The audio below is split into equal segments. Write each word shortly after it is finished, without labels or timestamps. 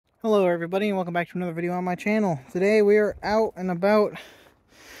Hello everybody and welcome back to another video on my channel. Today we are out and about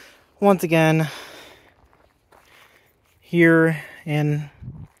once again here in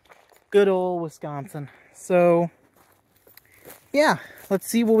good old Wisconsin. So yeah, let's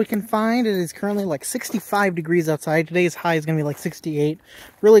see what we can find. It is currently like 65 degrees outside. Today's high is going to be like 68,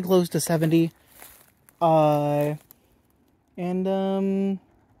 really close to 70.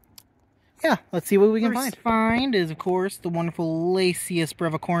 Yeah, let's see what we can find. First find is, of course, the wonderful Lasius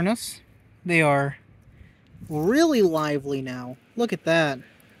brevicornis. They are really lively now. Look at that.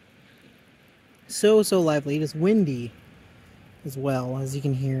 So lively. It is windy as well, as you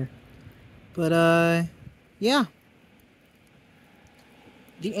can hear. But, yeah.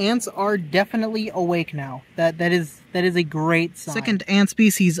 The ants are definitely awake now. That is a great sign. Second ant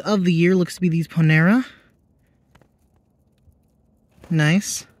species of the year looks to be these Ponera.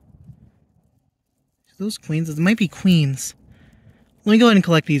 Nice. Those queens? It might be queens. Let me go ahead and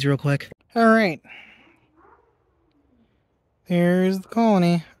collect these real quick. Alright. There's the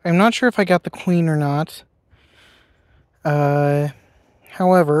colony. I'm not sure if I got the queen or not.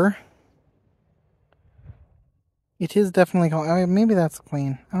 However, it is definitely maybe that's the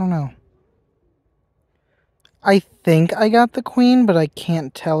queen. I don't know. I think I got the queen, but I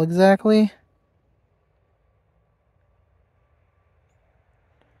can't tell exactly.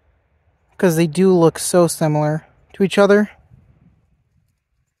 Because they do look so similar to each other.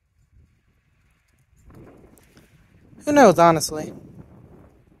 Who knows, honestly.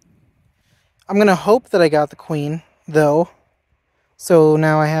 I'm going to hope that I got the queen, though. So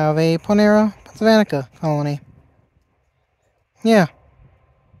now I have a Ponera pennsylvanica colony. Yeah.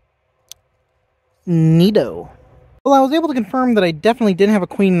 Neato. Well, I was able to confirm that I definitely didn't have a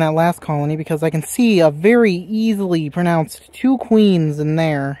queen in that last colony because I can see a very easily pronounced 2 queens in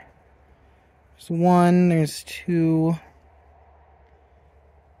there. There's 1, there's 2.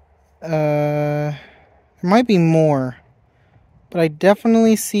 There might be more. But I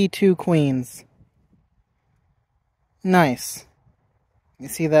definitely see 2 queens. Nice. You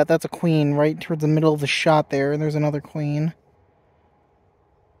see that? That's a queen right towards the middle of the shot there. And there's another queen.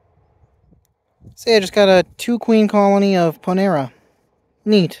 So yeah, I just got a 2 queen colony of Ponera.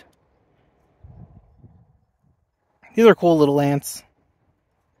 Neat. These are cool little ants.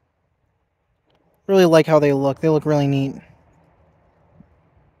 Really like how they look. They look really neat.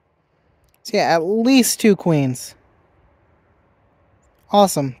 So yeah, at least 2 queens.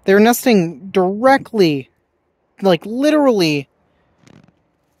 Awesome. They're nesting directly, like literally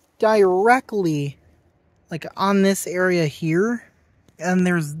directly, like on this area here. And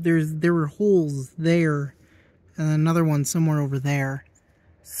there were holes there and another one somewhere over there.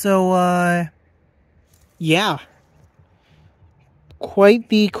 So yeah. Quite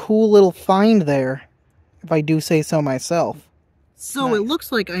the cool little find there, if I do say so myself. So nice. It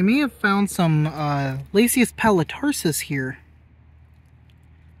looks like I may have found some Lasius palatarsus here.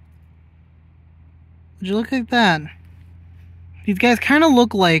 Would you look at that? These guys kind of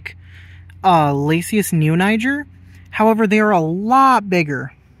look like Lasius neoniger. However, they are a lot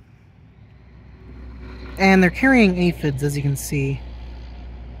bigger. And they're carrying aphids, as you can see.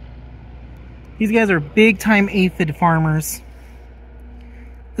 These guys are big-time aphid farmers.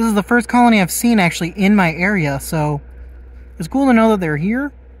 This is the first colony I've seen actually in my area, so it's cool to know that they're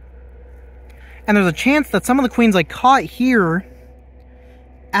here. And there's a chance that some of the queens I caught here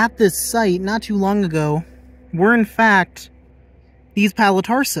at this site not too long ago were in fact these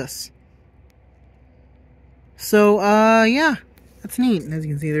palatarsus. So, yeah, that's neat. As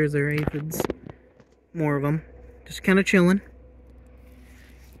you can see, there's their aphids. More of them. Just kind of chilling.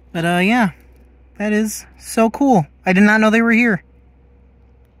 But, yeah, that is so cool. I did not know they were here.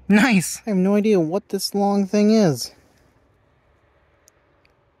 Nice. I have no idea what this long thing is.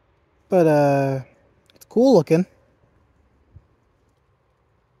 But, it's cool looking.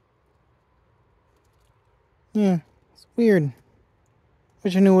 Yeah, it's weird.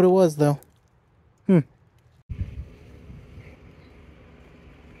 Wish I knew what it was, though.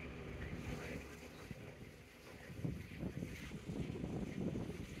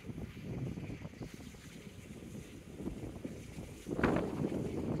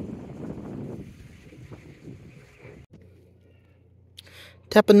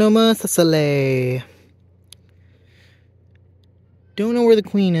 Taponoma sicily. Don't know where the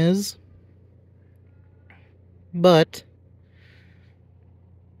queen is. But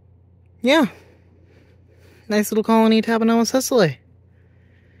yeah. Nice little colony, Taponoma sicily.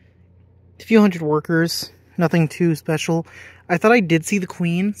 A few hundred workers. Nothing too special. I thought I did see the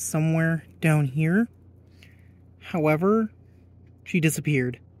queen somewhere down here. However, she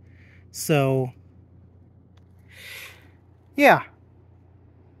disappeared. So, yeah.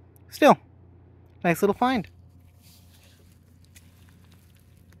 still, nice little find.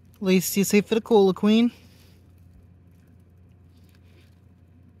 Lacey, safe for the cola queen.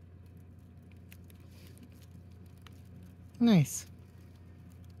 Nice.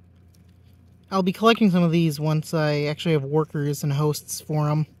 I'll be collecting some of these once I actually have workers and hosts for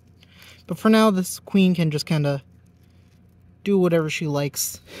them. But for now, this queen can just kind of do whatever she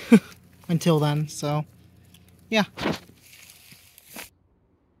likes until then, so yeah.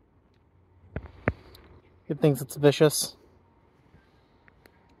 It thinks it's vicious.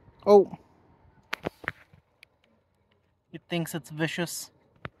 Oh. It thinks it's vicious.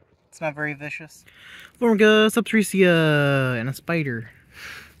 It's not very vicious. Formica, Subtricia, and a spider.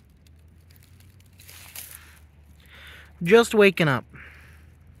 Just waking up.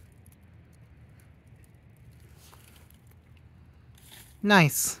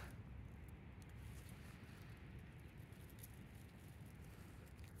 Nice.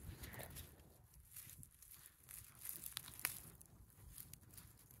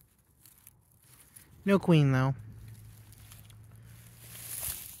 No queen, though.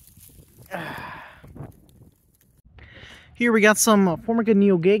 Here we got some Formica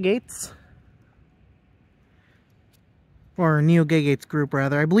Neogagates. Or Neogagates group,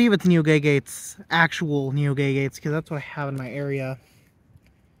 rather. I believe it's Neogagates, actual Neogagates, because that's what I have in my area.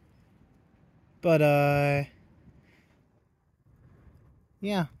 But,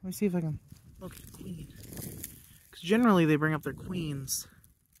 yeah, let me see if I can look at the queen. Because generally they bring up their queens.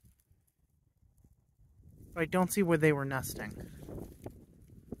 But I don't see where they were nesting.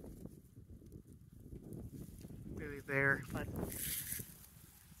 Maybe there, but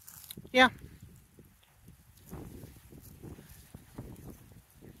yeah.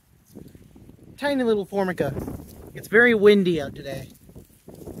 Tiny little Formica. It's very windy out today.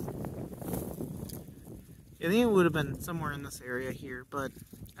 I think it would have been somewhere in this area here, but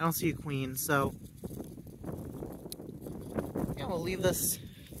I don't see a queen, so yeah, we'll leave this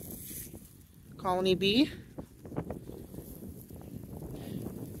colony be.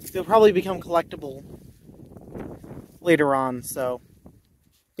 They'll probably become collectible later on, so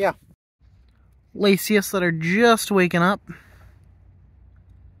yeah. Lacius that are just waking up.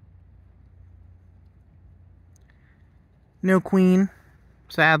 No queen,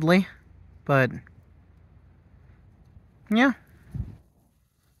 sadly, but yeah.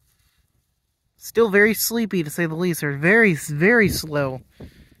 Still very sleepy, to say the least. They're very, very slow.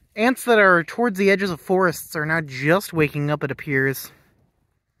 Ants that are towards the edges of forests are now just waking up, it appears.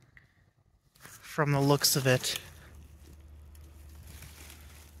 From the looks of it.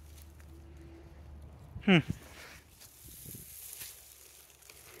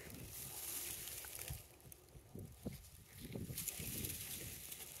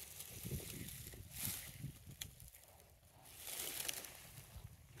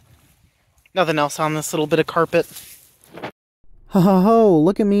 Nothing else on this little bit of carpet. Ho ho ho,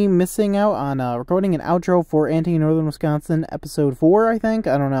 look at me missing out on recording an outro for Anting in Northern Wisconsin, episode 4, I think?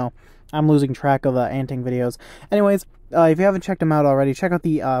 I don't know. I'm losing track of Anting videos. Anyways, if you haven't checked them out already, check out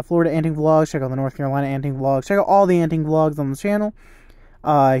the Florida Anting vlogs, check out the North Carolina Anting vlogs, check out all the Anting vlogs on the channel.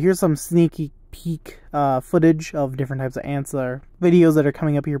 Here's some sneaky peek footage of different types of ants videos that are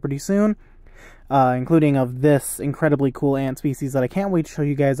coming up here pretty soon. Including of this incredibly cool ant species that I can't wait to show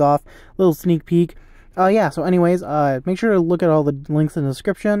you guys off. Little sneak peek. Yeah, so anyways, make sure to look at all the links in the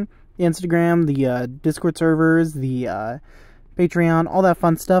description. The Instagram, the Discord servers, the Patreon, all that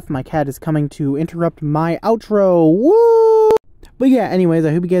fun stuff. My cat is coming to interrupt my outro. Woo! But yeah, anyways,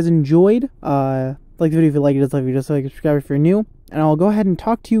 I hope you guys enjoyed. Like the video if you like it, dislike it, just like, subscribe if you're new. And I'll go ahead and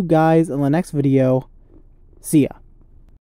talk to you guys in the next video. See ya.